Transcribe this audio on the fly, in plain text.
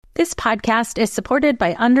This podcast is supported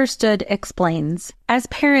by Understood Explains. As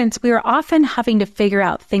parents, we are often having to figure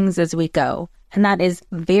out things as we go, and that is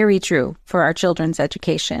very true for our children's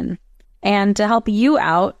education. And to help you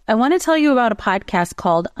out, I want to tell you about a podcast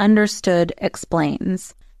called Understood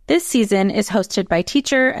Explains. This season is hosted by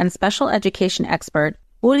teacher and special education expert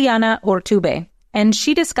Juliana Urtube, and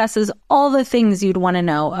she discusses all the things you'd want to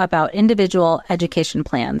know about individual education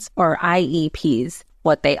plans, or IEPs,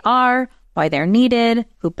 what they are, why they're needed,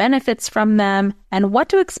 who benefits from them, and what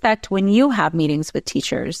to expect when you have meetings with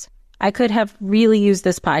teachers. I could have really used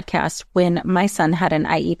this podcast when my son had an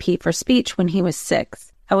IEP for speech when he was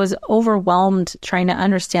 6. I was overwhelmed trying to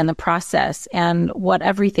understand the process and what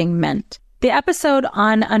everything meant. The episode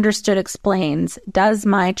on Understood Explains, Does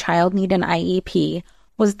My Child Need an IEP?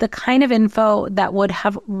 Was the kind of info that would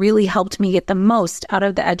have really helped me get the most out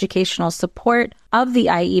of the educational support of the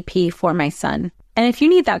IEP for my son. And if you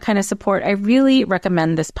need that kind of support, I really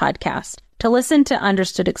recommend this podcast. To listen to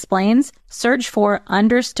Understood Explains, search for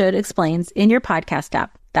Understood Explains in your podcast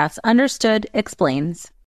app. That's Understood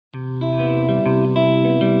Explains.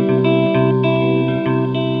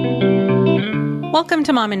 Welcome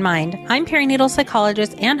to Mom in Mind. I'm perinatal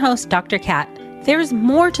psychologist and host Dr. Kat. There's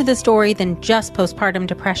more to the story than just postpartum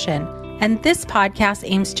depression, and this podcast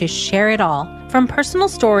aims to share it all, from personal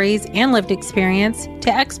stories and lived experience to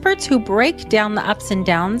experts who break down the ups and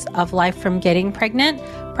downs of life from getting pregnant,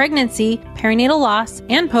 pregnancy, perinatal loss,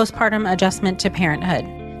 and postpartum adjustment to parenthood.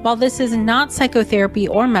 While this is not psychotherapy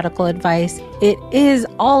or medical advice, it is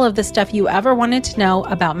all of the stuff you ever wanted to know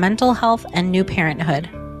about mental health and new parenthood.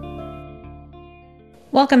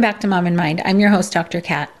 Welcome back to Mom in Mind. I'm your host, Dr.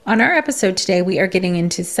 Kat. On our episode today, we are getting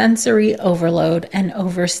into sensory overload and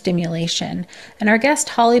overstimulation. And our guest,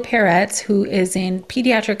 Holly Peretz, who is a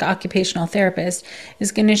pediatric occupational therapist,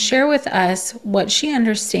 is going to share with us what she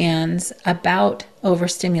understands about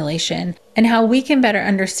overstimulation and how we can better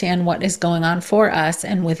understand what is going on for us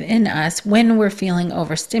and within us when we're feeling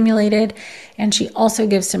overstimulated. And she also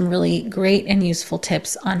gives some really great and useful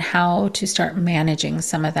tips on how to start managing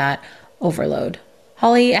some of that overload.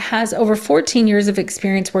 Holly has over 14 years of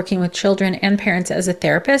experience working with children and parents as a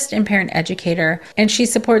therapist and parent educator, and she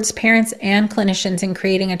supports parents and clinicians in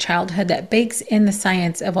creating a childhood that bakes in the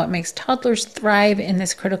science of what makes toddlers thrive in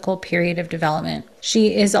this critical period of development.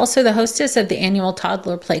 She is also the hostess of the annual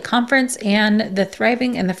Toddler Play Conference and the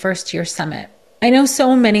Thriving in the First Year Summit. I know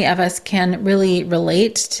so many of us can really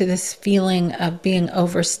relate to this feeling of being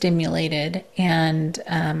overstimulated and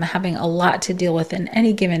having a lot to deal with in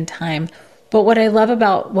any given time. But what I love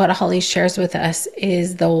about what Holly shares with us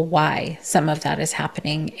is the why some of that is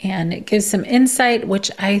happening. And it gives some insight,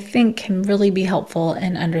 which I think can really be helpful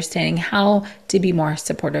in understanding how to be more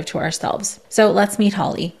supportive to ourselves. So let's meet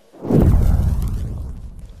Holly.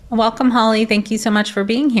 Welcome, Holly. Thank you so much for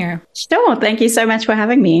being here. Sure. Thank you so much for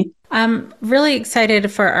having me. I'm really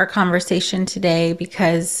excited for our conversation today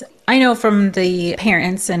because I know from the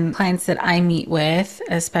parents and clients that I meet with,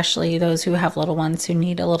 especially those who have little ones who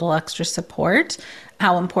need a little extra support,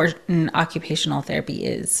 how important occupational therapy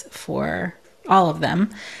is for all of them.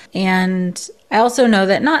 And I also know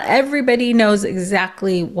that not everybody knows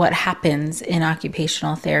exactly what happens in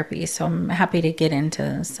occupational therapy. So I'm happy to get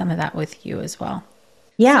into some of that with you as well.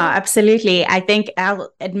 Yeah, absolutely. I think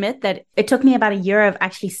I'll admit that it took me about a year of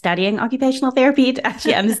actually studying occupational therapy to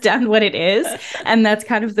actually understand what it is. And that's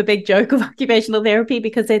kind of the big joke of occupational therapy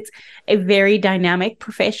because it's a very dynamic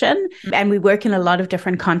profession and we work in a lot of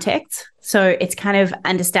different contexts. So it's kind of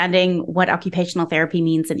understanding what occupational therapy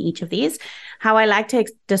means in each of these. How I like to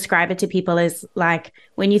describe it to people is like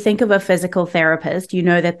when you think of a physical therapist, you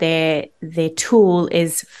know that their tool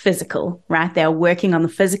is physical, right? They're working on the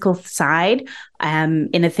physical side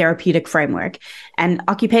in a therapeutic framework. And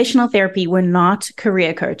occupational therapy, we're not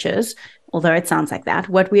career coaches, although it sounds like that.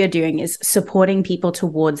 What we are doing is supporting people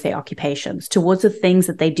towards their occupations, towards the things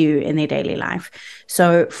that they do in their daily life.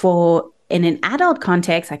 So in an adult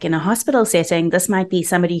context, like in a hospital setting, this might be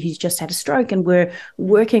somebody who's just had a stroke and we're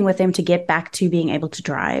working with them to get back to being able to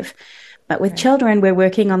drive. But with children, we're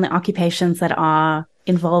working on the occupations that are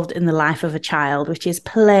involved in the life of a child, which is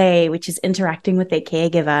play, which is interacting with their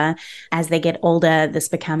caregiver. As they get older, this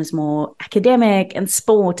becomes more academic and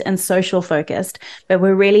sport and social focused. But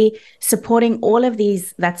we're really supporting all of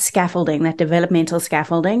these, that scaffolding, that developmental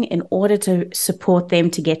scaffolding, in order to support them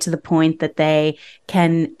to get to the point that they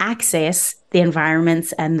can access the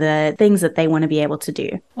environments and the things that they want to be able to do.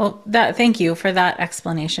 Well, thank you for that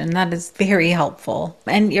explanation. That is very helpful.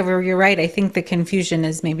 And you're right. I think the confusion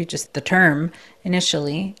is maybe just the term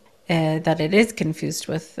initially, that it is confused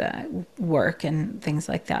with work and things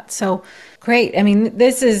like that. So great. I mean,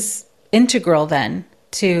 this is integral then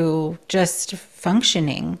to just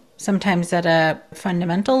functioning, sometimes at a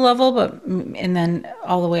fundamental level, and then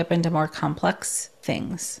all the way up into more complex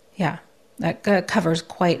things. Yeah, that covers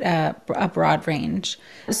quite a broad range.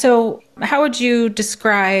 So how would you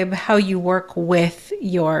describe how you work with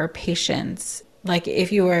your patients? Like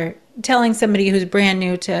if you were telling somebody who's brand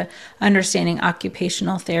new to understanding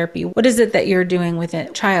occupational therapy, what is it that you're doing with a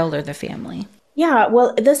child or the family? Yeah,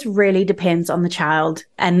 well, this really depends on the child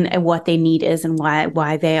and what their need is and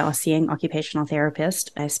why they are seeing occupational therapist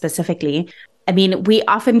specifically. I mean, we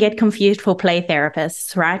often get confused for play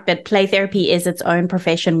therapists, right? But play therapy is its own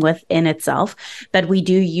profession within itself. But we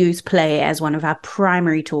do use play as one of our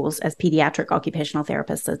primary tools as pediatric occupational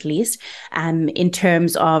therapists, at least, in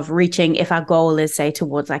terms of reaching, if our goal is, say,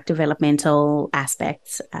 towards like developmental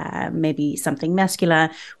aspects, maybe something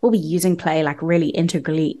muscular, we'll be using play like really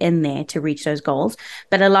integrally in there to reach those goals.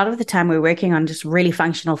 But a lot of the time we're working on just really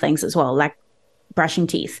functional things as well, like brushing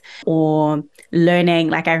teeth or learning.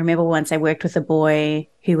 Like I remember once I worked with a boy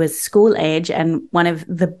who was school age, and one of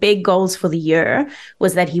the big goals for the year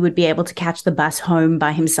was that he would be able to catch the bus home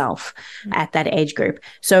by himself at that age group.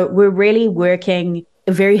 So we're really working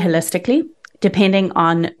very holistically, depending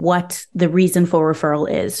on what the reason for referral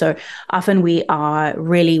is. So often we are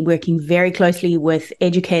really working very closely with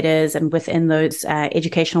educators and within those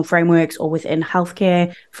educational frameworks or within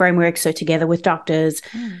healthcare frameworks. So together with doctors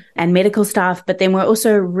and medical staff. But then we're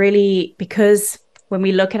also really, because when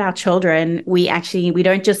we look at our children, we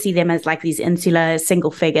don't just see them as like these insular single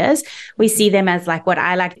figures. We see them as like what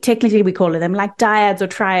I like, technically we call them like dyads or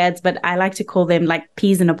triads, but I like to call them like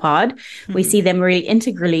peas in a pod. Mm-hmm. We see them really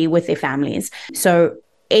integrally with their families. So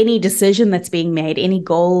any decision that's being made, any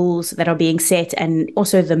goals that are being set, and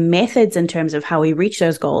also the methods in terms of how we reach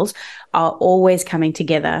those goals are always coming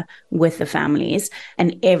together with the families.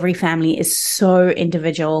 And every family is so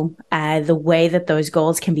individual. The way that those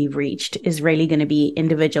goals can be reached is really going to be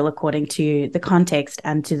individual according to the context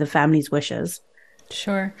and to the family's wishes.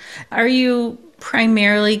 Sure. Are you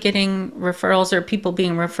primarily getting referrals or people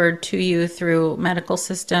being referred to you through medical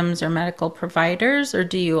systems or medical providers, or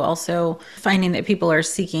do you also finding that people are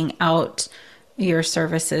seeking out your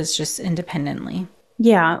services just independently?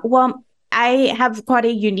 Yeah, well, I have quite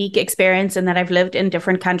a unique experience in that I've lived in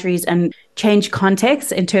different countries and changed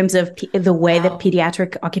contexts in terms of the way that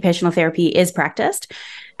pediatric occupational therapy is practiced.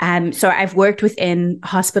 So I've worked within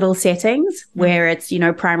hospital settings where it's,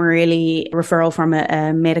 primarily referral from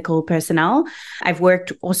a medical personnel. I've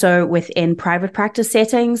worked also within private practice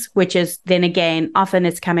settings, which is then again, often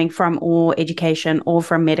it's coming from or education or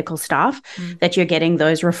from medical staff that you're getting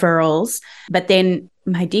those referrals. But then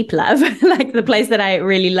my deep love, like the place that I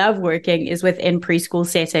really love working is within preschool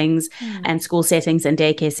settings and school settings and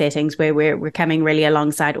daycare settings where we're coming really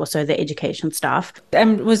alongside also the education staff. I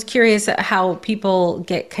was curious how people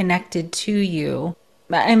get connected to you.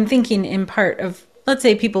 I'm thinking in part of, let's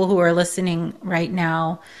say, people who are listening right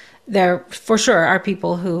now. There for sure are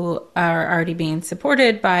people who are already being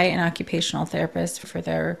supported by an occupational therapist for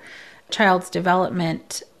their child's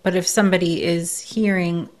development. But if somebody is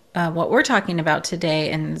hearing what we're talking about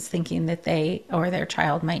today and is thinking that they or their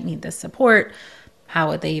child might need this support, how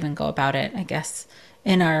would they even go about it? I guess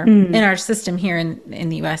in our system here in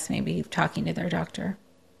the US, maybe talking to their doctor.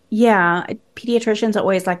 Yeah, pediatricians are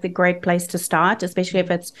always like the great place to start, especially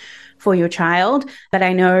if it's for your child. But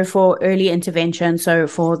I know for early intervention, so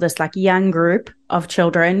for this like young group of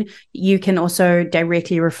children, you can also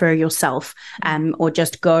directly refer yourself or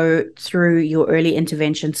just go through your early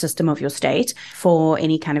intervention system of your state for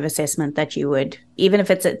any kind of assessment that you would, even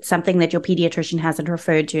if it's something that your pediatrician hasn't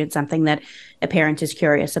referred to and something that a parent is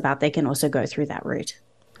curious about, they can also go through that route.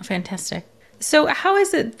 Fantastic. So how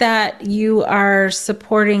is it that you are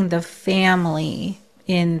supporting the family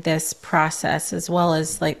in this process, as well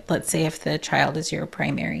as, like, let's say if the child is your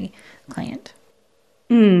primary client?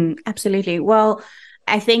 Absolutely. Well,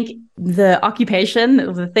 I think the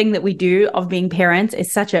occupation, the thing that we do of being parents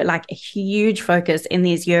is such a huge focus in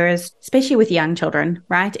these years, especially with young children,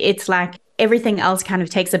 right? It's like everything else kind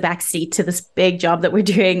of takes a backseat to this big job that we're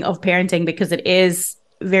doing of parenting because it is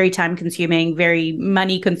very time consuming, very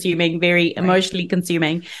money consuming, very emotionally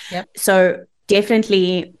consuming. Yep. So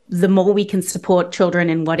definitely the more we can support children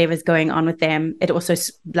in whatever's going on with them, it also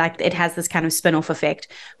it has this kind of spin-off effect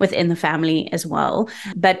within the family as well.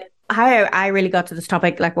 But how I really got to this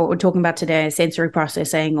topic, like what we're talking about today, sensory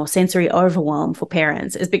processing or sensory overwhelm for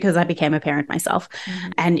parents, is because I became a parent myself.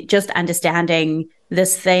 And just understanding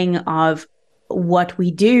this thing of what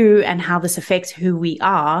we do and how this affects who we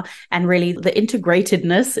are, and really the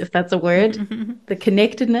integratedness, if that's a word, the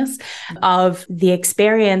connectedness of the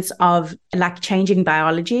experience of like changing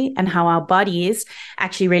biology and how our bodies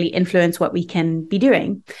actually really influence what we can be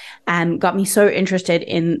doing. And got me so interested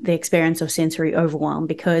in the experience of sensory overwhelm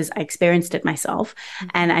because I experienced it myself.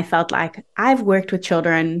 And I felt like I've worked with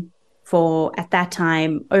children for, at that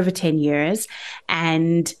time, over 10 years.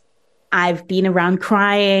 And I've been around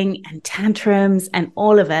crying and tantrums and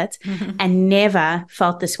all of it and never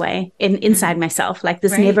felt this way inside myself. Like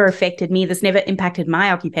this never affected me. This never impacted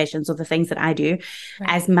my occupations or the things that I do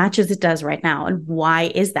as much as it does right now. And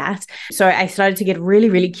why is that? So I started to get really,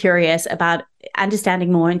 really curious about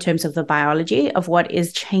understanding more in terms of the biology of what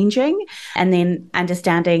is changing, and then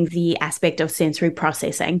understanding the aspect of sensory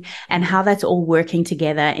processing and how that's all working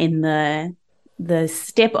together in the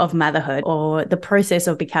step of motherhood or the process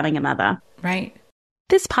of becoming a mother. Right.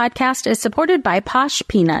 This podcast is supported by Posh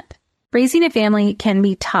Peanut. Raising a family can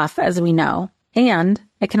be tough, as we know, and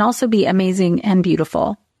it can also be amazing and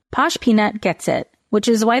beautiful. Posh Peanut gets it, which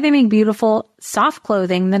is why they make beautiful, soft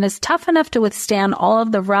clothing that is tough enough to withstand all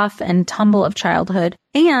of the rough and tumble of childhood.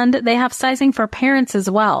 And they have sizing for parents as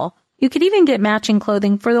well. You could even get matching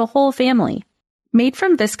clothing for the whole family. Made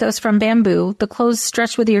from viscose from bamboo, the clothes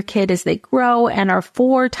stretch with your kid as they grow and are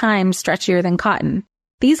 4 times stretchier than cotton.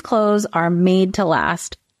 These clothes are made to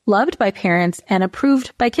last, loved by parents, and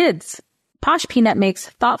approved by kids. Posh Peanut makes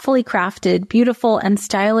thoughtfully crafted, beautiful, and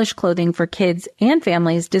stylish clothing for kids and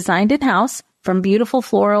families designed in-house, from beautiful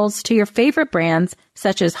florals to your favorite brands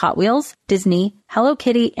such as Hot Wheels, Disney, Hello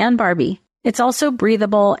Kitty, and Barbie. It's also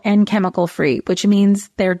breathable and chemical-free, which means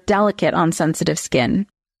they're delicate on sensitive skin.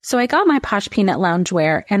 So I got my Posh Peanut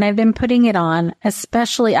loungewear, and I've been putting it on,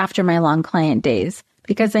 especially after my long client days,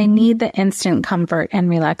 because I need the instant comfort and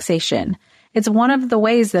relaxation. It's one of the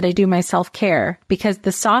ways that I do my self-care, because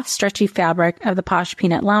the soft, stretchy fabric of the Posh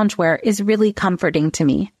Peanut loungewear is really comforting to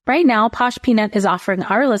me. Right now, Posh Peanut is offering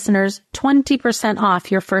our listeners 20%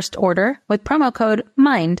 off your first order with promo code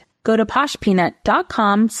MIND. Go to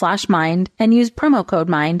poshpeanut.com/mind and use promo code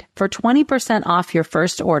MIND for 20% off your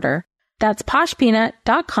first order. That's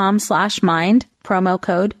poshpeanut.com/mind, promo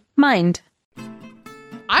code MIND.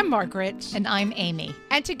 I'm Margaret. And I'm Amy.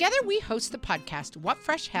 And together we host the podcast, What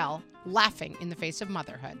Fresh Hell? Laughing in the Face of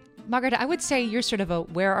Motherhood. Margaret, I would say you're sort of a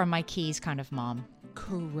where are my keys kind of mom.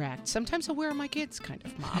 Correct. Sometimes a where are my kids kind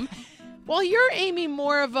of mom. While you're, Amy,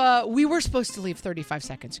 more of a we were supposed to leave 35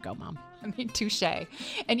 seconds ago, mom. I mean, touche.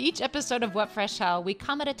 In each episode of What Fresh Hell, we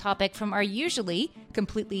come at a topic from our usually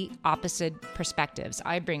completely opposite perspectives.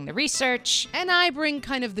 I bring the research. And I bring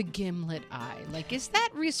kind of the gimlet eye. Like, is that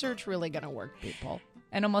research really going to work, people?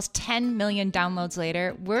 And almost 10 million downloads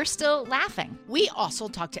later, we're still laughing. We also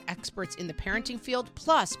talk to experts in the parenting field,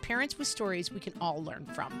 plus parents with stories we can all learn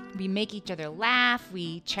from. We make each other laugh,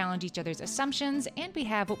 we challenge each other's assumptions, and we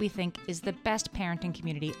have what we think is the best parenting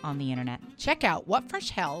community on the internet. Check out What Fresh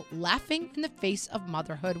Hell? Laughing in the Face of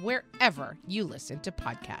Motherhood wherever you listen to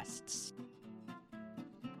podcasts.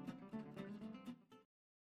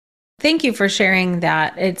 Thank you for sharing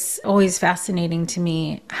that. It's always fascinating to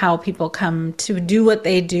me how people come to do what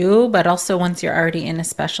they do, but also once you're already in a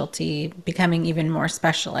specialty, becoming even more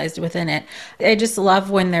specialized within it. I just love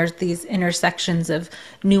when there's these intersections of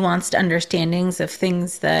nuanced understandings of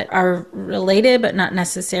things that are related, but not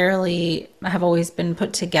necessarily have always been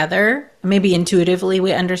put together. Maybe intuitively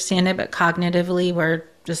we understand it, but cognitively we're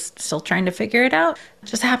just still trying to figure it out. It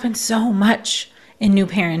just happens so much in new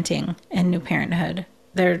parenting and new parenthood.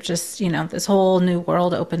 They're just, this whole new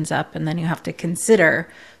world opens up, and then you have to consider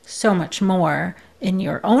so much more in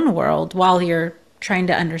your own world while you're trying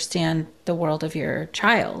to understand the world of your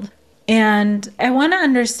child. And I want to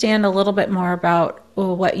understand a little bit more about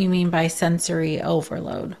what you mean by sensory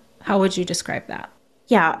overload. How would you describe that?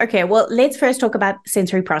 Yeah. Okay. Well, let's first talk about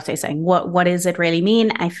sensory processing. What does it really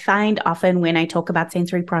mean? I find often when I talk about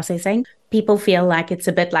sensory processing, people feel like it's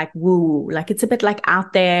a bit like woo, like it's a bit like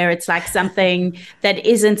out there. It's like something that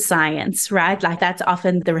isn't science, right? Like that's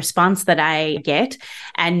often the response that I get.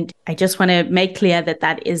 And I just want to make clear that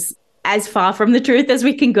that is as far from the truth as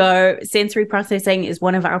we can go. Sensory processing is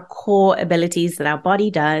one of our core abilities that our body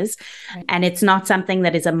does. Right. And it's not something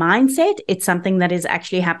that is a mindset. It's something that is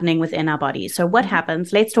actually happening within our body. So what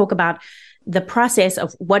happens? Let's talk about the process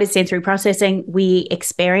of what is sensory processing. We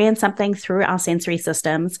experience something through our sensory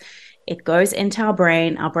systems. It goes into our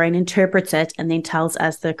brain interprets it, and then tells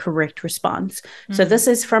us the correct response. So this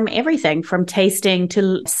is from everything from tasting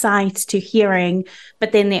to sight to hearing.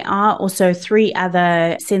 But then there are also three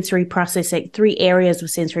areas of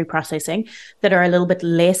sensory processing that are a little bit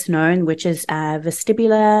less known, which is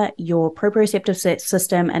vestibular, your proprioceptive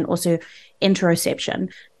system, and also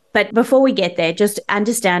interoception. But before we get there, just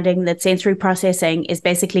understanding that sensory processing is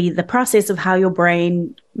basically the process of how your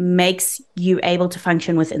brain makes you able to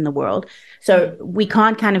function within the world. So we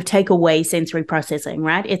can't kind of take away sensory processing,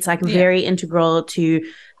 right? It's like very integral to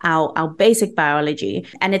our basic biology.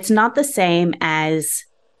 And it's not the same as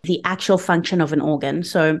the actual function of an organ.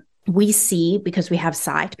 So we see because we have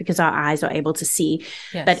sight, because our eyes are able to see.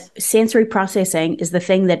 Yes. But sensory processing is the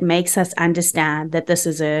thing that makes us understand that this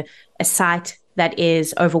is a sight that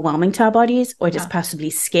is overwhelming to our bodies, or it is possibly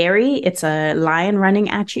scary. It's a lion running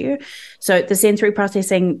at you. So the sensory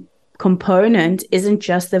processing component isn't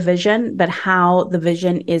just the vision, but how the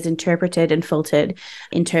vision is interpreted and filtered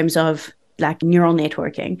in terms of like neural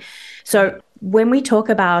networking. So when we talk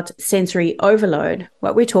about sensory overload,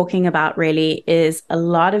 what we're talking about really is a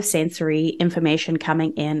lot of sensory information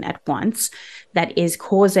coming in at once that is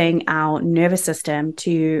causing our nervous system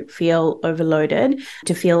to feel overloaded,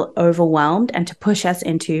 to feel overwhelmed, and to push us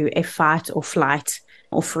into a fight or flight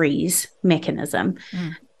or freeze mechanism.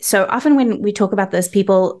 So often when we talk about this,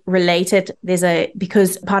 people relate it,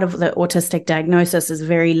 because part of the autistic diagnosis is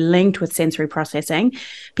very linked with sensory processing.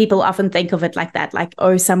 People often think of it like that, like,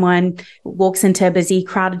 oh, someone walks into a busy,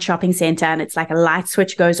 crowded shopping center and it's like a light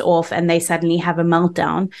switch goes off and they suddenly have a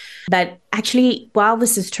meltdown. But actually, while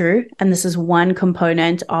this is true, and this is one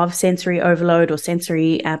component of sensory overload or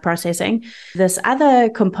sensory processing, this other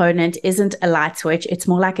component isn't a light switch. It's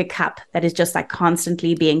more like a cup that is just like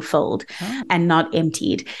constantly being filled and not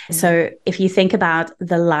emptied. So if you think about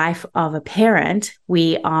the life of a parent,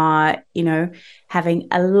 we are, having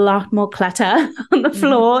a lot more clutter on the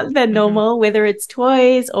floor than normal, whether it's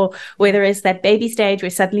toys or whether it's that baby stage where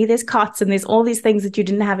suddenly there's cots and there's all these things that you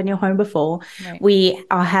didn't have in your home before. Right. We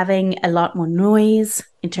are having a lot more noise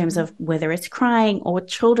in terms of whether it's crying or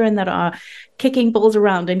children that are kicking balls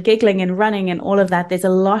around and giggling and running and all of that. There's a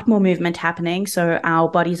lot more movement happening. So our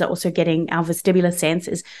bodies are also getting, our vestibular sense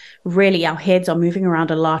is really, our heads are moving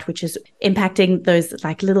around a lot, which is impacting those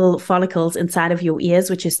like little follicles inside of your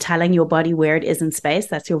ears, which is telling your body where it is in space.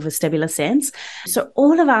 That's your vestibular sense. So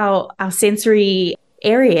all of our sensory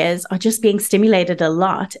areas are just being stimulated a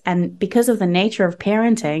lot. And because of the nature of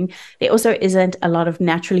parenting, there also isn't a lot of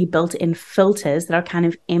naturally built-in filters that are kind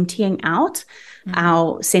of emptying out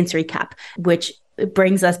our sensory cup, which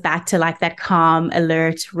brings us back to like that calm,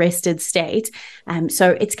 alert, rested state.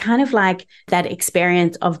 So it's kind of like that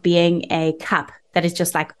experience of being a cup that is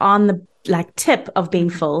just like on the like tip of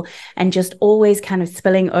being full and just always kind of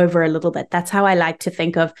spilling over a little bit. That's how I like to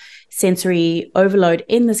think of sensory overload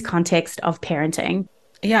in this context of parenting.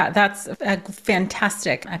 Yeah, that's a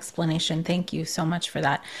fantastic explanation. Thank you so much for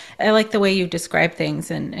that. I like the way you describe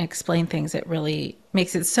things and explain things. It really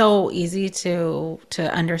makes it so easy to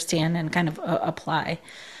understand and kind of apply.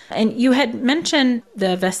 And you had mentioned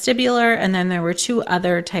the vestibular, and then there were two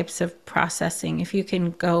other types of processing. If you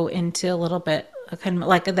can go into a little bit, kind of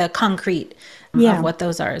like the concrete of what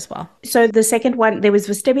those are as well. So the second one, there was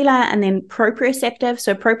vestibular and then proprioceptive.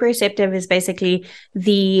 So proprioceptive is basically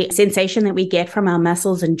the sensation that we get from our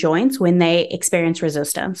muscles and joints when they experience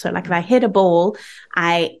resistance. So like if I hit a ball,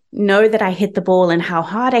 I know that I hit the ball and how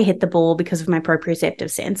hard I hit the ball because of my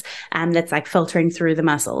proprioceptive sense, that's like filtering through the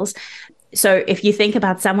muscles. So if you think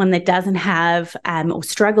about someone that doesn't have or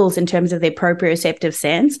struggles in terms of their proprioceptive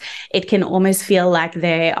sense, it can almost feel like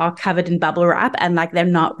they are covered in bubble wrap and like they're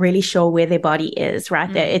not really sure where their body is,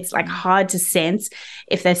 right? It's like hard to sense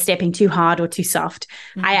if they're stepping too hard or too soft.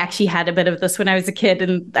 I actually had a bit of this when I was a kid,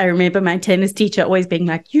 and I remember my tennis teacher always being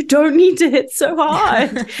like, you don't need to hit so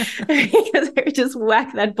hard because they would just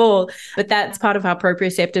whack that ball. But that's part of our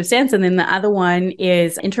proprioceptive sense. And then the other one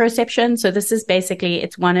is interoception. So this is basically,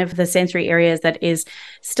 it's one of the sensory areas that is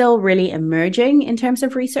still really emerging in terms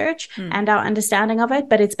of research and our understanding of it,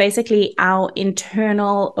 but it's basically our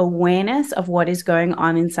internal awareness of what is going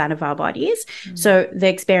on inside of our bodies. So the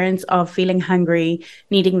experience of feeling hungry,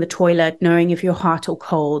 needing the toilet, knowing if you're hot or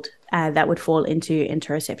cold, that would fall into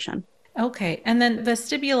interoception. Okay. And then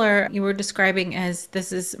vestibular, you were describing as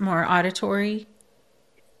this is more auditory.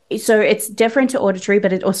 So it's different to auditory,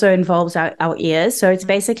 but it also involves our ears. So it's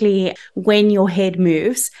basically when your head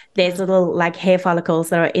moves, there's little like hair follicles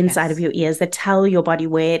that are inside of your ears that tell your body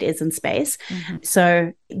where it is in space.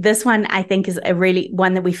 So this one, I think, is a really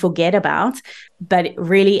one that we forget about. But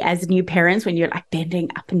really, as new parents, when you're like bending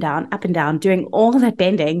up and down, doing all that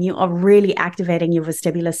bending, you are really activating your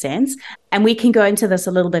vestibular sense. And we can go into this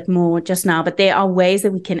a little bit more just now, but there are ways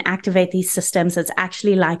that we can activate these systems. It's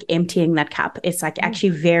actually like emptying that cup. It's like actually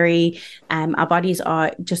very, our bodies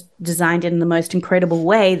are just designed in the most incredible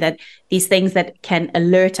way that these things that can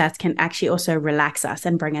alert us can actually also relax us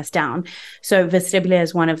and bring us down. So vestibular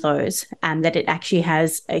is one of those, that it actually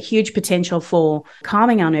has a huge potential for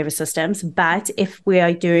calming our nervous systems. But if we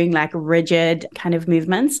are doing like rigid kind of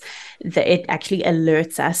movements, that it actually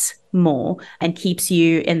alerts us more and keeps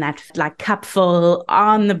you in that like cup full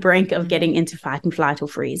on the brink of getting into fight and flight or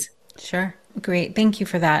freeze. Sure. Great. Thank you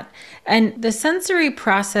for that. And the sensory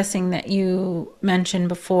processing that you mentioned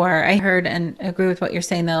before, I heard and agree with what you're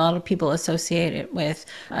saying, that a lot of people associate it with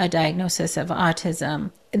a diagnosis of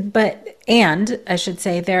autism. And I should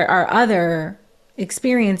say there are other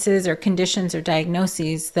experiences or conditions or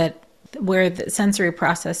diagnoses where the sensory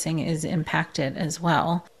processing is impacted as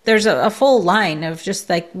well. There's a full line of just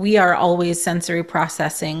like, we are always sensory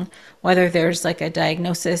processing, whether there's like a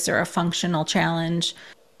diagnosis or a functional challenge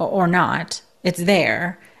or not, it's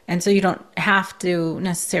there. And so you don't have to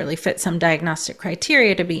necessarily fit some diagnostic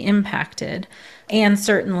criteria to be impacted. And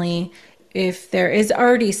certainly if there is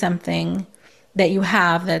already something that you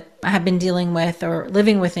have that have been dealing with or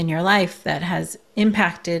living with in your life that has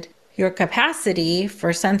impacted your capacity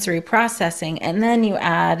for sensory processing, and then you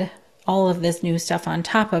add all of this new stuff on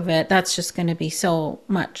top of it, that's just going to be so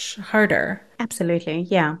much harder. Absolutely.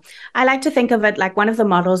 Yeah. I like to think of it like one of the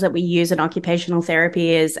models that we use in occupational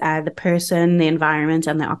therapy is the person, the environment,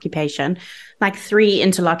 and the occupation, like 3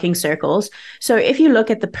 interlocking circles. So if you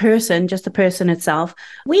look at the person, just the person itself,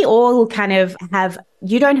 we all kind of have,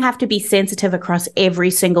 you don't have to be sensitive across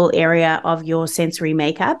every single area of your sensory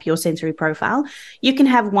makeup, your sensory profile. You can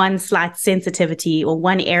have one slight sensitivity or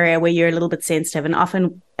one area where you're a little bit sensitive. And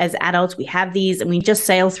often as adults, we have these and we just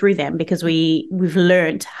sail through them because we've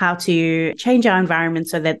learned how to change our environment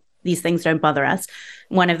so that these things don't bother us.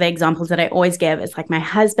 One of the examples that I always give is like my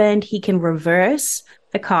husband, he can reverse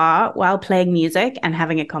the car while playing music and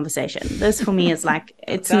having a conversation. This for me is like,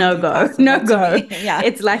 it's no go. Yeah.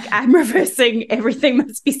 It's like I'm reversing, everything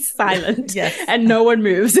must be silent and no one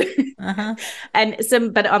moves.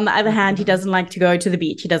 But on the other hand, he doesn't like to go to the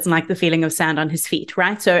beach. He doesn't like the feeling of sand on his feet,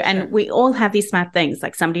 right? So, and we all have these smart things,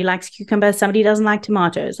 like somebody likes cucumbers, somebody doesn't like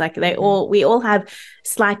tomatoes. Like we all have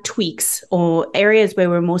slight tweaks or areas where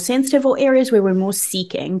we're more sensitive or areas where we're more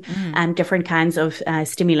seeking different kinds of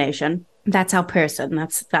stimulation. That's our person.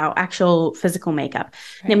 That's our actual physical makeup.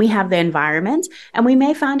 Right. Then we have the environment, and we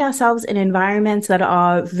may find ourselves in environments that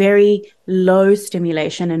are very low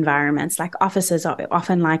stimulation environments, like offices are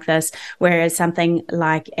often like this, whereas something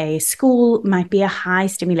like a school might be a high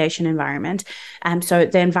stimulation environment. So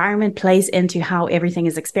the environment plays into how everything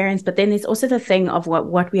is experienced, but then there's also the thing of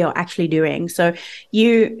what we are actually doing. So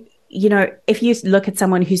you know, if you look at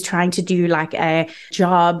someone who's trying to do like a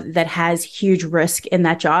job that has huge risk in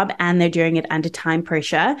that job and they're doing it under time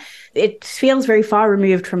pressure, it feels very far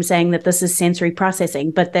removed from saying that this is sensory processing,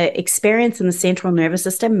 but the experience in the central nervous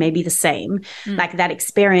system may be the same. Like that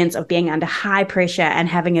experience of being under high pressure and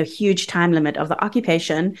having a huge time limit of the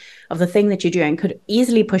occupation of the thing that you're doing could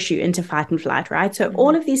easily push you into fight and flight, right? So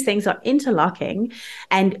all of these things are interlocking,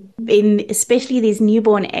 and in especially these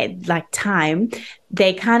newborn like time,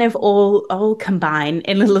 they kind of all combine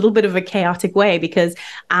in a little bit of a chaotic way because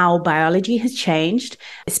our biology has changed,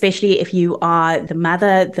 especially if you are the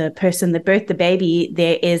mother, the person that birthed the baby.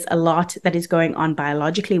 There is a lot that is going on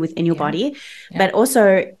biologically within your body, but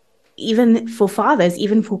also even for fathers,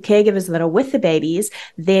 even for caregivers that are with the babies,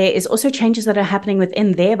 there is also changes that are happening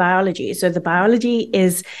within their biology. So the biology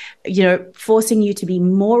is, forcing you to be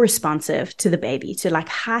more responsive to the baby, to like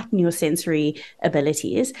heighten your sensory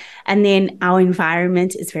abilities. And then our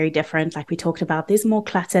environment is very different. Like we talked about, there's more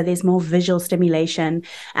clutter, there's more visual stimulation,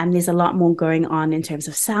 and there's a lot more going on in terms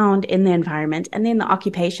of sound in the environment. And then the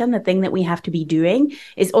occupation, the thing that we have to be doing,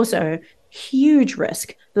 is also huge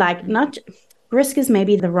risk. Like not risk is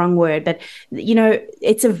maybe the wrong word, but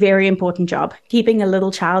it's a very important job. Keeping a little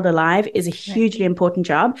child alive is a hugely important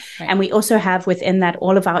job. Right. And we also have within that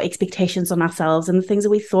all of our expectations on ourselves and the things that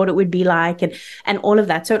we thought it would be like and all of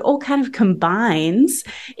that. So it all kind of combines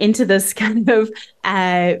into this kind of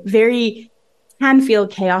very can feel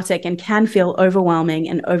chaotic and can feel overwhelming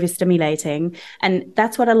and overstimulating. And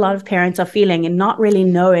that's what a lot of parents are feeling, and not really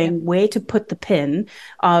knowing where to put the pin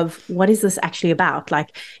of what is this actually about?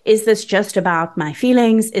 Like, is this just about my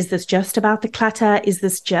feelings? Is this just about the clutter? Is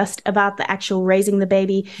this just about the actual raising the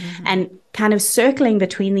baby? And kind of circling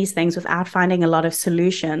between these things without finding a lot of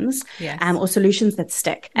solutions, or solutions that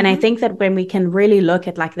stick. And I think that when we can really look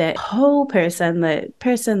at like the whole person,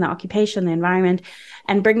 the occupation, the environment,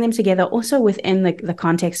 and bring them together also within the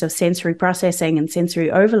context of sensory processing and sensory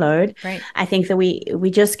overload, I think that we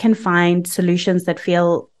just can find solutions that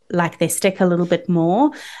feel like they stick a little bit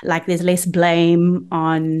more, like there's less blame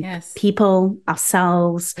on people,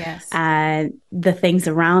 ourselves, the things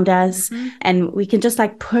around us. And we can just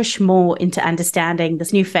like push more into understanding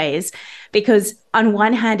this new phase, because on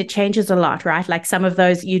one hand, it changes a lot, right? Like some of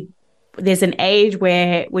those, there's an age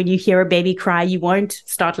where when you hear a baby cry, you won't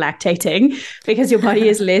start lactating because your body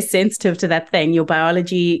is less sensitive to that thing. Your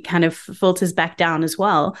biology kind of filters back down as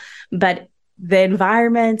well. But the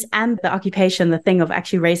environment and the occupation, the thing of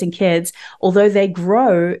actually raising kids, although they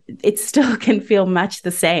grow, it still can feel much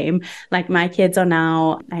the same. Like my kids are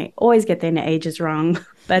now, I always get their ages wrong,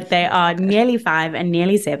 but they are nearly 5 and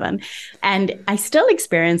nearly 7. And I still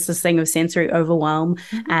experience this thing of sensory overwhelm.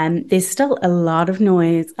 And there's still a lot of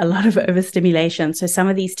noise, a lot of overstimulation. So some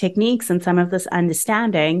of these techniques and some of this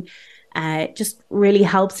understanding just really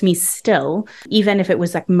helps me still, even if it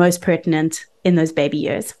was like most pertinent in those baby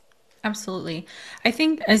years. Absolutely. I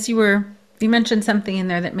think as you mentioned something in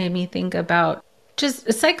there that made me think about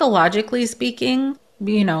just psychologically speaking,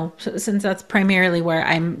 since that's primarily where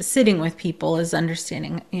I'm sitting with people, is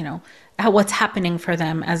understanding, what's happening for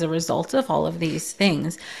them as a result of all of these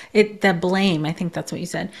things. The blame, I think that's what you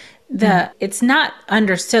said. It's not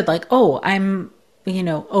understood like, oh, I'm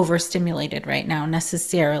overstimulated right now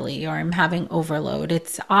necessarily, or I'm having overload.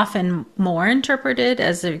 It's often more interpreted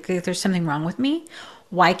as if there's something wrong with me.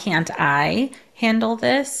 Why can't I handle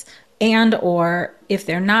this? And or if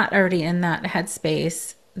they're not already in that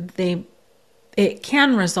headspace, it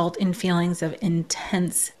can result in feelings of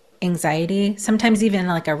intense anxiety, sometimes even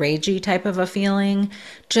like a ragey type of a feeling,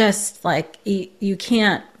 just like you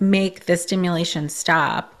can't make the stimulation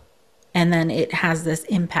stop, and then it has this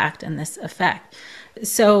impact and this effect.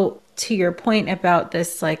 So to your point about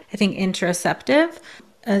this, like, I think interoceptive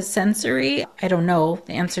sensory, I don't know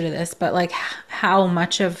the answer to this, but like how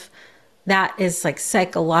much of that is like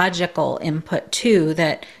psychological input too,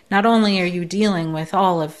 that not only are you dealing with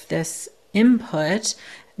all of this input,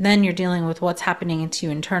 then you're dealing with what's happening into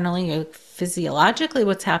you internally, physiologically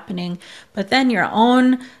what's happening, but then your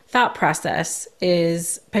own thought process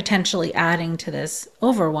is potentially adding to this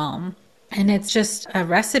overwhelm. And it's just a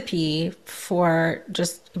recipe for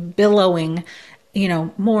just billowing,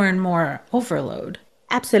 more and more overload.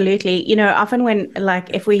 Absolutely. Often when, like,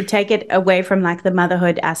 if we take it away from like the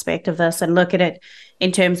motherhood aspect of this and look at it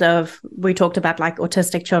in terms of, we talked about like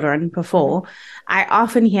autistic children before, I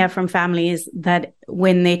often hear from families that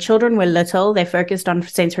when their children were little, they focused on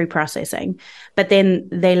sensory processing, but then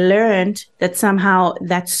they learned that somehow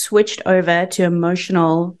that switched over to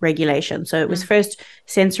emotional regulation. So it was first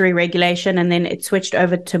sensory regulation, and then it switched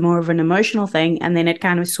over to more of an emotional thing, and then it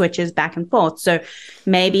kind of switches back and forth. So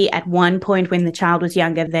maybe at one point when the child was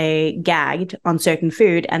younger, they gagged on certain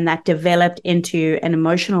food, and that developed into an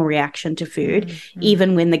emotional reaction to food,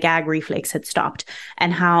 even when the gag reflex had stopped,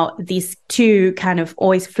 and how these two kind of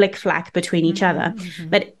always flick-flack between each other.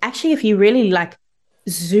 But actually, if you really like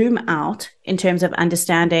zoom out in terms of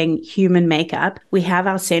understanding human makeup, we have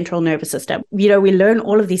our central nervous system. We learn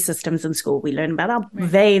all of these systems in school. We learn about our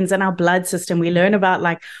veins and our blood system. We learn about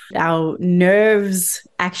like our nerves,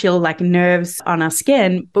 actual like nerves on our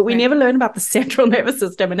skin, but we never learn about the central nervous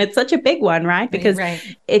system. And it's such a big one, right? Because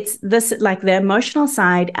it's this, like the emotional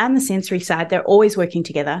side and the sensory side, they're always working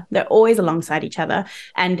together. They're always alongside each other.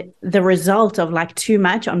 And the result of like too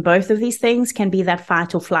much on both of these things can be that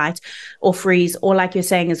fight or flight or freeze, or like you're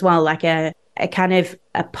saying as well, like a kind of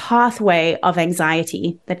a pathway of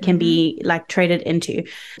anxiety that can be like traded into.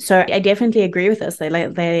 So I definitely agree with this.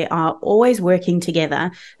 They are always working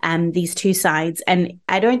together, these two sides. And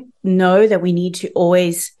I don't know that we need to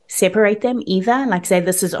always separate them either, like say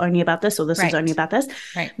this is only about this or this is only about this,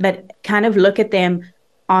 but kind of look at them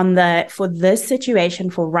for this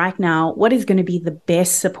situation, for right now, what is going to be the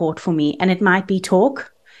best support for me? And it might be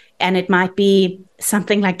talk, and it might be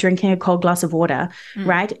something like drinking a cold glass of water,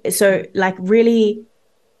 right? So like really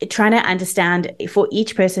trying to understand for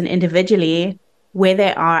each person individually where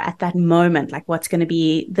they are at that moment, like what's going to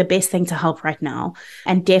be the best thing to help right now.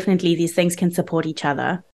 And definitely these things can support each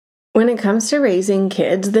other. When it comes to raising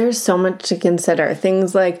kids, there's so much to consider.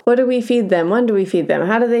 Things like, what do we feed them? When do we feed them?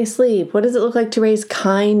 How do they sleep? What does it look like to raise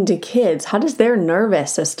kind kids? How does their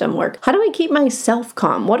nervous system work? How do I keep myself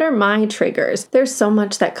calm? What are my triggers? There's so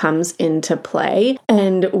much that comes into play,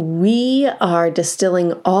 and we are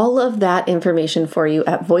distilling all of that information for you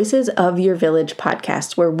at Voices of Your Village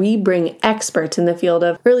podcast, where we bring experts in the field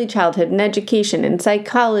of early childhood and education and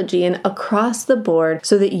psychology and across the board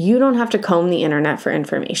so that you don't have to comb the internet for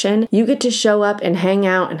information. You get to show up and hang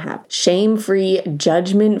out and have shame-free,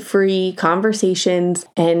 judgment-free conversations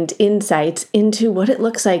and insights into what it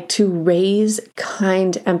looks like to raise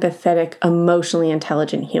kind, empathetic, emotionally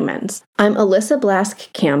intelligent humans. I'm Alyssa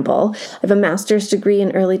Blask Campbell. I have a master's degree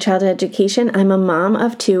in early childhood education. I'm a mom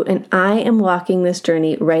of 2, and I am walking this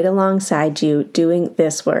journey right alongside you doing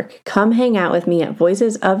this work. Come hang out with me at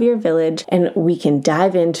Voices of Your Village, and we can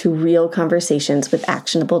dive into real conversations with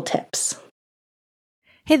actionable tips.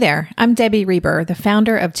 Hey there, I'm Debbie Reber, the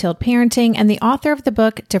founder of Tilt Parenting and the author of the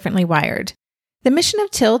book Differently Wired. The mission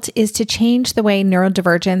of Tilt is to change the way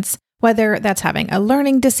neurodivergence, whether that's having a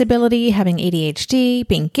learning disability, having ADHD,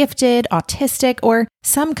 being gifted, autistic, or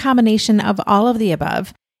some combination of all of the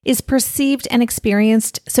above, is perceived and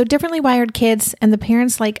experienced so differently wired kids and the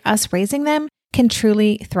parents like us raising them can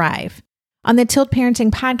truly thrive. On the Tilt Parenting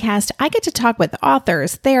podcast, I get to talk with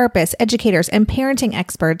authors, therapists, educators, and parenting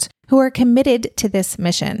experts who are committed to this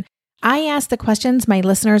mission. I ask the questions my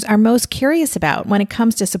listeners are most curious about when it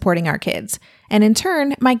comes to supporting our kids. And in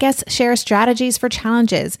turn, my guests share strategies for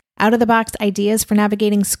challenges, out-of-the-box ideas for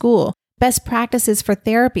navigating school, best practices for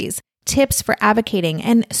therapies, tips for advocating,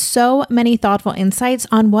 and so many thoughtful insights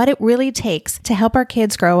on what it really takes to help our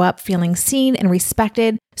kids grow up feeling seen and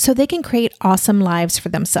respected so they can create awesome lives for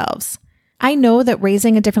themselves. I know that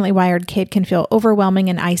raising a differently wired kid can feel overwhelming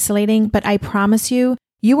and isolating, but I promise you,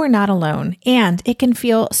 you are not alone, and it can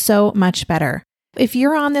feel so much better. If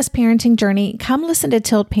you're on this parenting journey, come listen to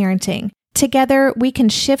Tilt Parenting. Together, we can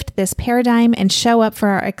shift this paradigm and show up for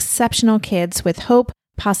our exceptional kids with hope,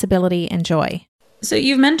 possibility, and joy. So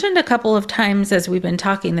you've mentioned a couple of times as we've been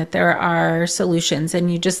talking that there are solutions,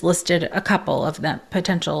 and you just listed a couple of the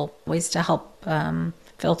potential ways to help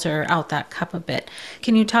filter out that cup a bit.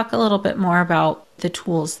 Can you talk a little bit more about the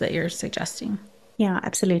tools that you're suggesting? Yeah,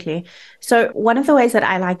 absolutely. So one of the ways that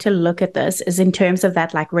I like to look at this is in terms of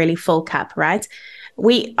that like really full cup, right?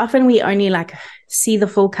 We only like see the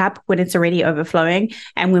full cup when it's already overflowing.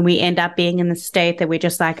 And when we end up being in the state that we're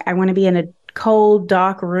just like, I want to be in a cold,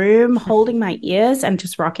 dark room, holding my ears and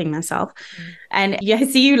just rocking myself. And yeah, I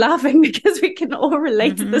see you laughing because we can all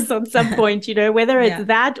relate to this on some point, whether it's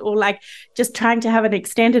that or like just trying to have an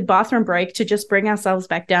extended bathroom break to just bring ourselves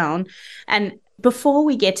back down. And before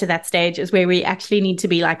we get to that stage is where we actually need to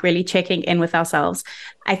be like really checking in with ourselves.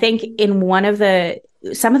 I think in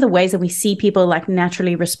some of the ways that we see people like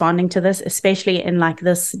naturally responding to this, especially in like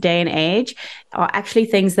this day and age, are actually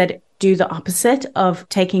things that do the opposite of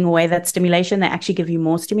taking away that stimulation. They actually give you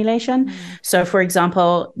more stimulation. So for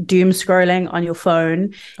example, doom scrolling on your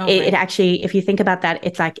phone, it actually, if you think about that,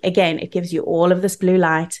 it's like, again, it gives you all of this blue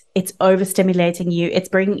light. It's overstimulating you. It's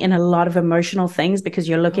bringing in a lot of emotional things because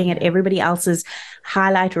you're looking at everybody else's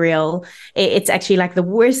highlight reel. It's actually like the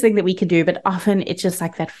worst thing that we can do, but often it's just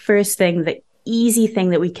like that first thing, the easy thing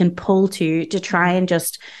that we can pull to try and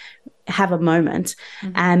just have a moment.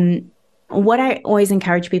 What I always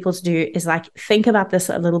encourage people to do is like, think about this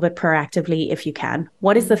a little bit proactively if you can.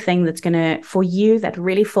 What is the thing that's going to, for you, that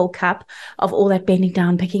really full cup of all that bending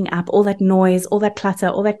down, picking up, all that noise, all that clutter,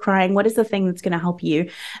 all that crying? What is the thing that's going to help you?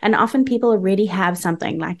 And often people already have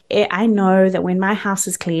something like, I know that when my house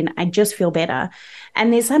is clean, I just feel better.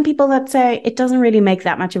 And there's some people that say it doesn't really make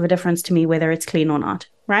that much of a difference to me whether it's clean or not,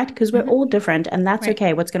 right? Because we're all different and that's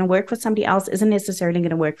okay. What's going to work for somebody else isn't necessarily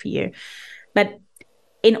going to work for you. But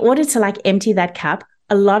in order to like empty that cup,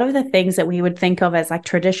 a lot of the things that we would think of as like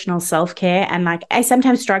traditional self-care, and like I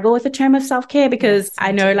sometimes struggle with the term of self-care because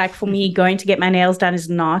I know like for me going to get my nails done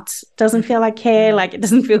doesn't feel like care, like it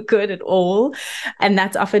doesn't feel good at all. And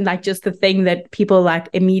that's often like just the thing that people like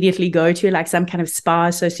immediately go to, like some kind of spa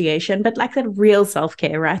association, but like that real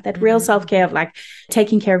self-care, right? That real self-care of like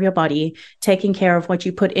taking care of your body, taking care of what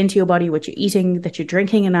you put into your body, what you're eating, that you're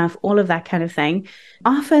drinking enough, all of that kind of thing.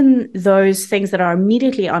 Often those things that are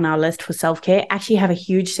immediately on our list for self-care actually have a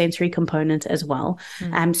huge sensory component as well.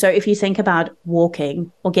 So if you think about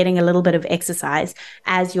walking or getting a little bit of exercise,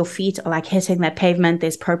 as your feet are like hitting that pavement,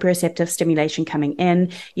 there's proprioceptive stimulation coming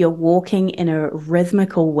in. You're walking in a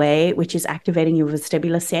rhythmical way, which is activating your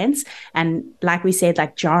vestibular sense. And like we said,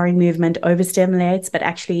 like jarring movement overstimulates, but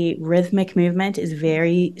actually rhythmic movement is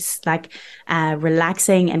very like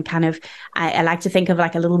relaxing and kind of, I like to think of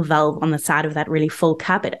like a little valve on the side of that really full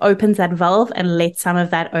cup. It opens that valve and lets some of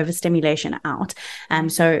that overstimulation out.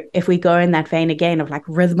 So if we go in that vein again of like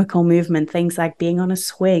rhythmical movement, things like being on a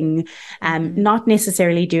swing, not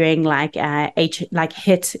necessarily doing like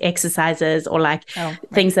HIIT exercises or like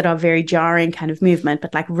things that are very jarring kind of movement,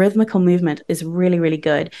 but like rhythmical movement is really, really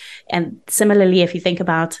good. And similarly, if you think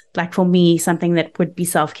about like for me, something that would be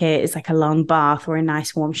self-care is like a long bath or a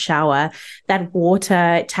nice warm shower. That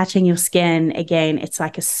water touching your skin, again, it's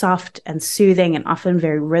like a soft and soothing and often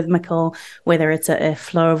very rhythmical, whether it's a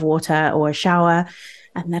flow of water or a shower.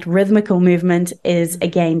 And that rhythmical movement is,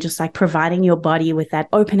 again, just like providing your body with that,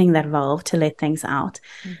 opening that valve to let things out.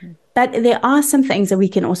 But there are some things that we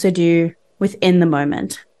can also do within the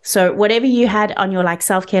moment. So whatever you had on your like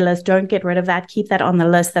self-care list, don't get rid of that. Keep that on the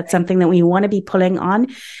list. That's something that we want to be pulling on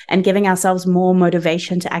and giving ourselves more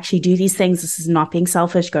motivation to actually do these things. This is not being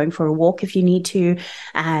selfish. Going for a walk if you need to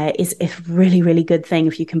is a really, really good thing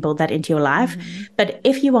if you can build that into your life. But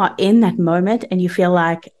if you are in that moment and you feel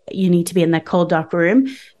like you need to be in that cold, dark room,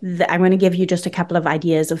 I'm going to give you just a couple of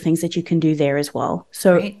ideas of things that you can do there as well.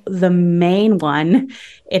 So the main one,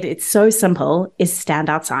 it's so simple, is stand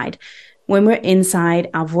outside. When we're inside,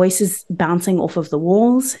 our voice is bouncing off of the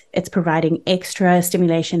walls. It's providing extra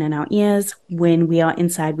stimulation in our ears. When we are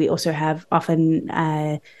inside, we also have often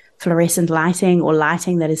fluorescent lighting or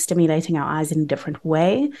lighting that is stimulating our eyes in a different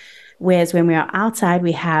way. Whereas when we are outside,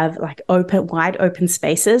 we have like wide open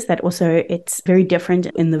spaces that also, it's very different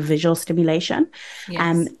in the visual stimulation.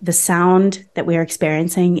 The sound that we're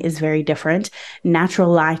experiencing is very different.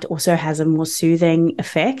 Natural light also has a more soothing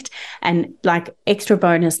effect. And like extra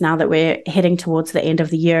bonus now that we're heading towards the end of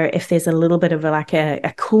the year, if there's a little bit of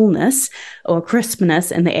a coolness or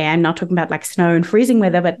crispness in the air, I'm not talking about like snow and freezing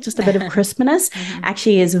weather, but just a bit of crispness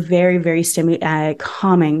actually is very, very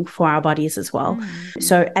calming for our bodies as well.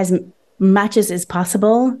 So as much as is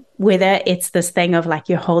possible, whether it's this thing of like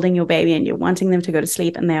you're holding your baby and you're wanting them to go to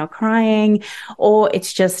sleep and they are crying, or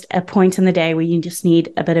it's just a point in the day where you just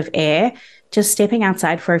need a bit of air, just stepping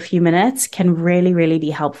outside for a few minutes can really, really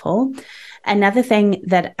be helpful. Another thing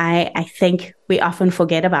that I think we often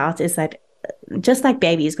forget about is that just like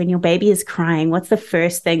babies, when your baby is crying, what's the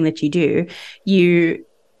first thing that you do? You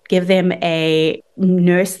give them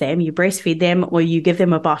nurse them, you breastfeed them, or you give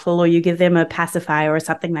them a bottle, or you give them a pacifier or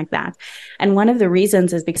something like that. And one of the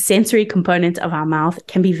reasons is the sensory component of our mouth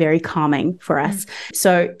can be very calming for us.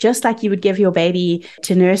 So just like you would give your baby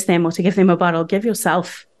to nurse them or to give them a bottle, give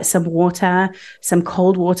yourself some water, some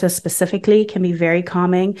cold water specifically can be very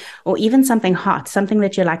calming, or even something hot, something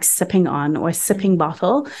that you're like sipping on, or a sipping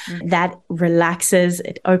bottle that relaxes,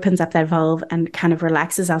 it opens up that valve and kind of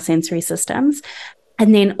relaxes our sensory systems.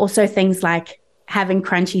 And then also things like having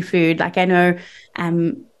crunchy food. Like I know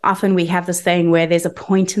often we have this thing where there's a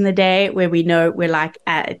point in the day where we know we're like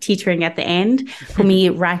teetering at the end. For me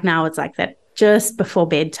right now, it's like that just before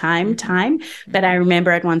bedtime time. But I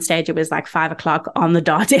remember at one stage it was like 5 o'clock on the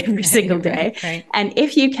dot every single day. And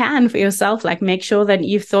if you can for yourself, like make sure that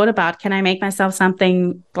you've thought about, can I make myself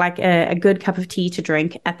something like a good cup of tea to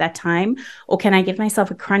drink at that time? Or can I give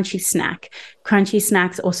myself a crunchy snack? Crunchy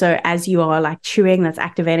snacks also, as you are like chewing, that's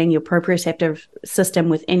activating your proprioceptive system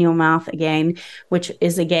within your mouth again, which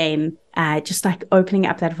is again, just like opening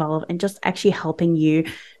up that valve and just actually helping you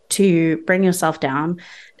to bring yourself down.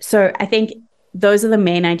 So I think those are the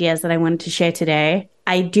main ideas that I wanted to share today.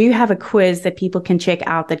 I do have a quiz that people can check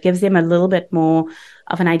out that gives them a little bit more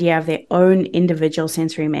of an idea of their own individual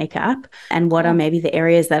sensory makeup and what are maybe the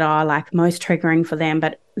areas that are like most triggering for them.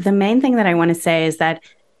 But the main thing that I want to say is that,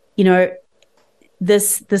 you know,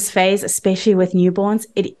 this phase, especially with newborns,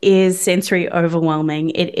 it is sensory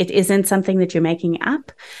overwhelming. It isn't something that you're making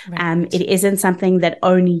up. It isn't something that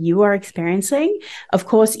only you are experiencing. Of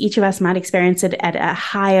course, each of us might experience it at a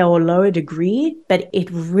higher or lower degree, but it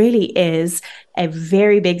really is a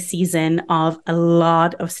very big season of a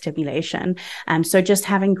lot of stimulation. So just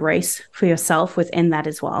having grace for yourself within that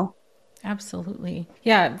as well. Absolutely.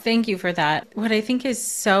 Yeah, thank you for that. What I think is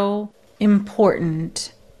so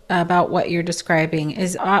important about what you're describing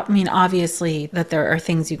is, I mean, obviously that there are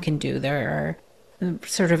things you can do. There are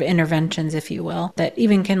sort of interventions, if you will, that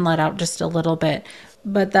even can let out just a little bit.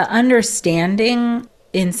 But the understanding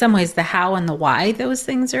in some ways the how and the why those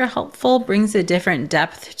things are helpful brings a different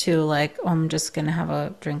depth to like, oh, I'm just going to have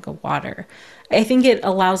a drink of water. I think it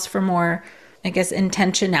allows for more, I guess,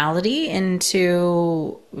 intentionality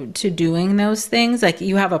into doing those things. Like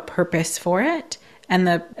you have a purpose for it and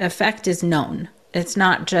the effect is known. It's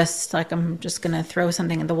not just like, I'm just going to throw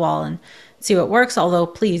something at the wall and see what works. Although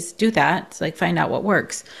please do that. It's like find out what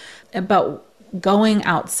works. But going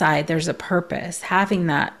outside, there's a purpose. Having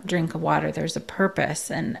that drink of water, there's a purpose.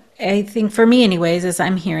 And I think for me anyways, as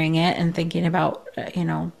I'm hearing it and thinking about,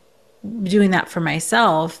 doing that for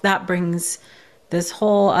myself, that brings this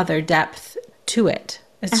whole other depth to it.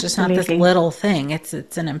 It's just not this little thing. It's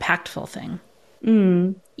an impactful thing.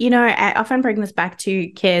 I often bring this back to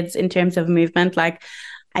kids in terms of movement. Like,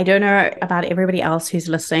 I don't know about everybody else who's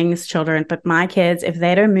listening as children, but my kids, if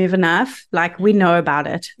they don't move enough, like we know about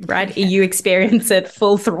it, right? You experience it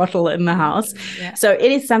full throttle in the house. Yeah. So it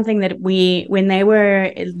is something that when they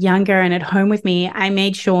were younger and at home with me, I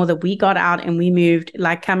made sure that we got out and we moved,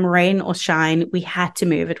 like come rain or shine, we had to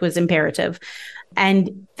move. It was imperative.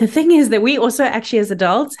 And the thing is that we also actually as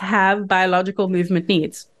adults have biological movement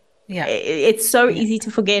needs. Yeah, it's so easy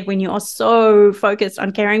to forget when you are so focused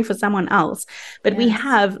on caring for someone else. But we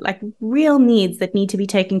have like real needs that need to be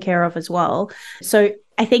taken care of as well. So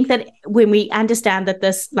I think that when we understand that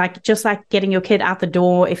this, like just like getting your kid out the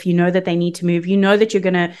door, if you know that they need to move, you know that you're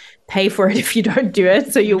going to pay for it if you don't do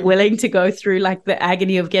it. So you're willing to go through like the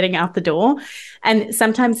agony of getting out the door. And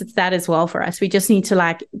sometimes it's that as well for us. We just need to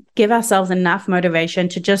like give ourselves enough motivation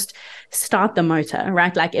to just start the motor,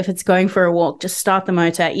 right? Like if it's going for a walk, just start the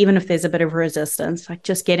motor, even if there's a bit of resistance, like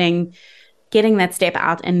just getting that step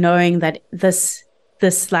out and knowing that this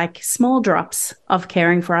like small drops of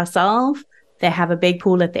caring for ourselves, they have a big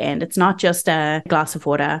pool at the end. It's not just a glass of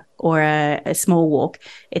water or a small walk.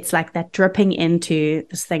 It's like that dripping into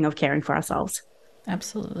this thing of caring for ourselves.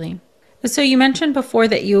 Absolutely. So you mentioned before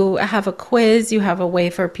that you have a quiz, you have a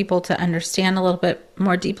way for people to understand a little bit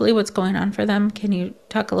more deeply what's going on for them. Can you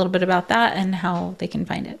talk a little bit about that and how they can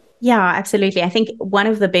find it? Yeah, absolutely. I think one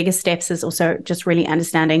of the biggest steps is also just really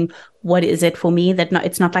understanding what is it for me, that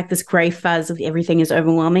it's not like this gray fuzz of everything is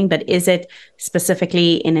overwhelming, but is it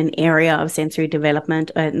specifically in an area of sensory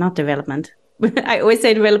development, not development. I always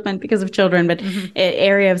say development because of children, but an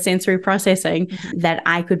area of sensory processing that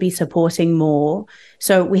I could be supporting more.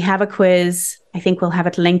 So we have a quiz. I think we'll have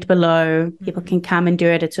it linked below. People can come and do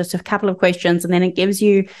it. It's just a couple of questions, and then it gives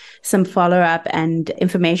you some follow-up and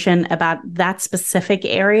information about that specific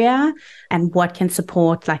area and what can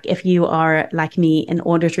support. Like if you are, like me, an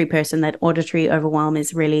auditory person, that auditory overwhelm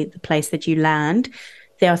is really the place that you land.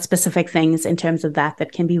 There are specific things in terms of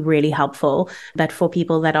that can be really helpful. But for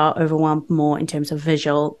people that are overwhelmed more in terms of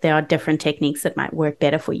visual, there are different techniques that might work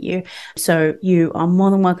better for you. So you are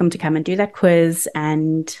more than welcome to come and do that quiz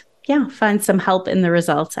and find some help in the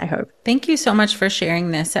results, I hope. Thank you so much for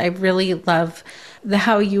sharing this. I really love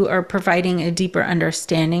how you are providing a deeper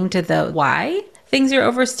understanding to the why things are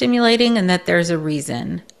overstimulating and that there's a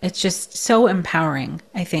reason. It's just so empowering,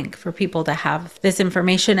 I think, for people to have this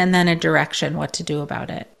information and then a direction what to do about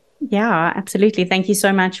it. Yeah, absolutely. Thank you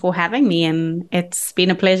so much for having me. And it's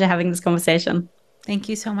been a pleasure having this conversation. Thank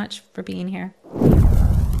you so much for being here.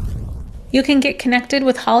 You can get connected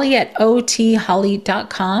with Holly at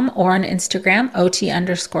otholly.com or on Instagram,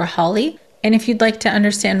 ot_Holly. And if you'd like to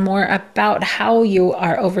understand more about how you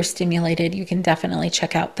are overstimulated, you can definitely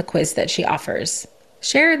check out the quiz that she offers.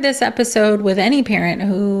 Share this episode with any parent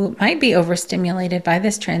who might be overstimulated by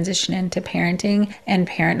this transition into parenting and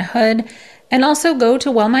parenthood. And also go to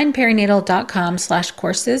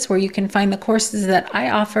wellmindperinatal.com/courses where you can find the courses that I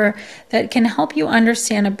offer that can help you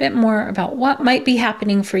understand a bit more about what might be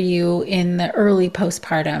happening for you in the early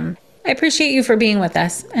postpartum. I appreciate you for being with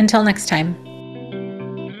us. Until next time.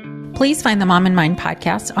 Please find the Mom in Mind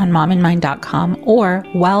podcast on mominmind.com or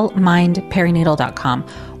wellmindperinatal.com,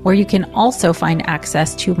 where you can also find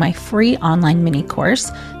access to my free online mini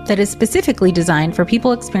course that is specifically designed for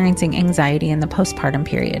people experiencing anxiety in the postpartum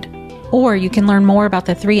period. Or you can learn more about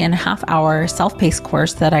the 3.5-hour self-paced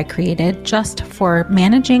course that I created just for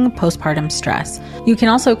managing postpartum stress. You can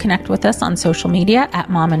also connect with us on social media at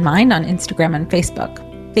Mom in Mind on Instagram and Facebook.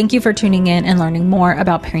 Thank you for tuning in and learning more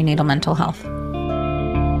about perinatal mental health.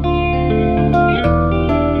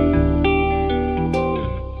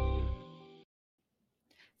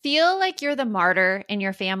 Feel like you're the martyr in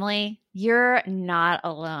your family? You're not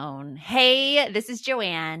alone. Hey, this is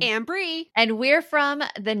Joanne. And Bree. And we're from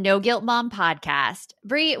the No Guilt Mom podcast.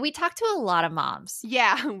 Bree, we talk to a lot of moms.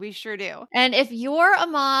 Yeah, we sure do. And if you're a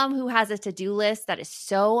mom who has a to-do list that is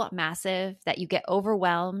so massive that you get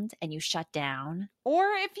overwhelmed and you shut down, or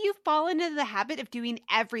if you've fallen into the habit of doing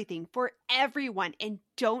everything for everyone and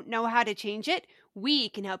don't know how to change it, we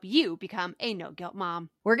can help you become a no-guilt mom.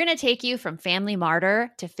 we're going to take you from family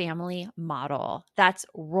martyr to family model. That's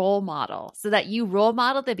role model, so that you role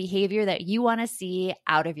model the behavior that you want to see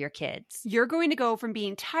out of your kids. You're going to go from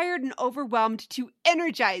being tired and overwhelmed to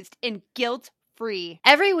energized and guilt-free.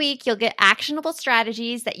 Every week, you'll get actionable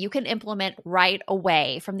strategies that you can implement right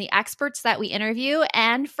away from the experts that we interview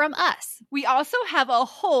and from us. We also have a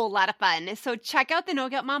whole lot of fun, so check out the No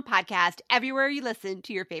Guilt Mom podcast everywhere you listen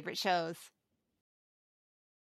to your favorite shows.